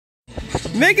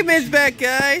Mega Man's back,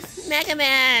 guys! Mega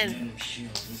Man!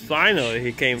 Finally,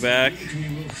 he came back.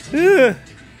 Ugh,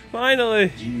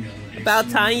 finally! About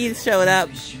time you showed up.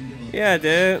 Yeah,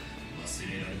 dude.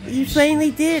 You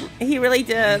finally did. He really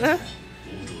did.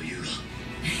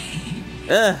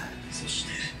 Ugh.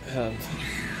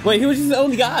 Wait, he was just the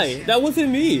only guy. That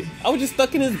wasn't me. I was just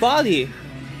stuck in his body.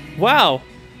 Wow.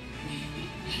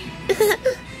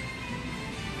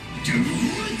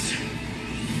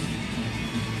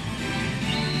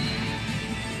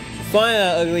 Finally,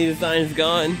 that ugly design's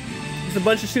gone. There's a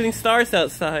bunch of shooting stars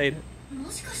outside.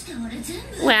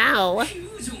 Wow.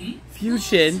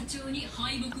 Fusion.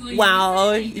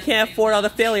 Wow, you can't afford all the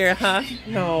failure, huh?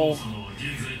 No.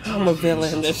 I'm a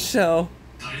villain in this show.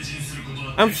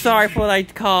 I'm sorry for what I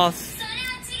caused.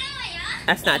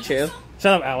 That's not true.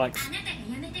 Shut up, Alex.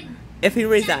 If he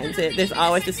resigns it, there's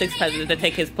always the 6th president to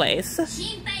take his place.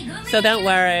 So don't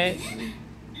worry.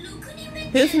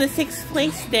 Who's in the 6th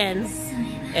place then?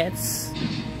 It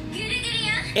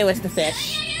was the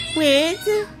fish. What?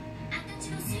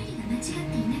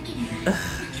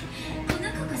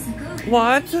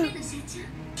 What?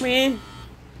 Me?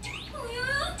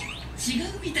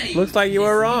 Looks like you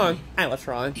were wrong. I was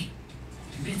wrong.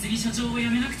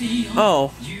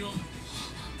 Oh.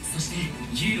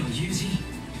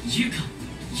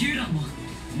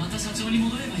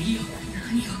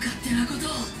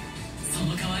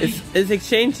 It's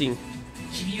exchanging.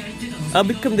 I'll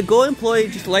become the gold employee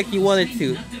just like you wanted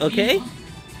to, okay?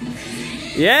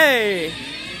 Yay!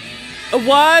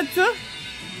 What?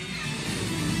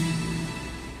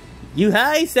 You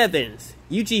high sevens.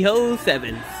 Uchiho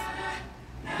sevens.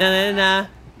 Na na na.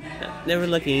 Never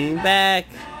looking back.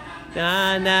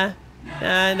 Na na.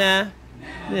 Na na.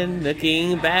 Then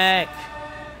looking back.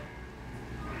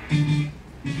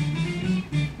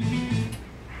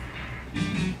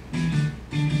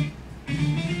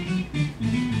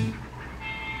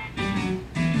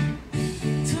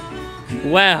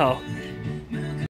 Wow.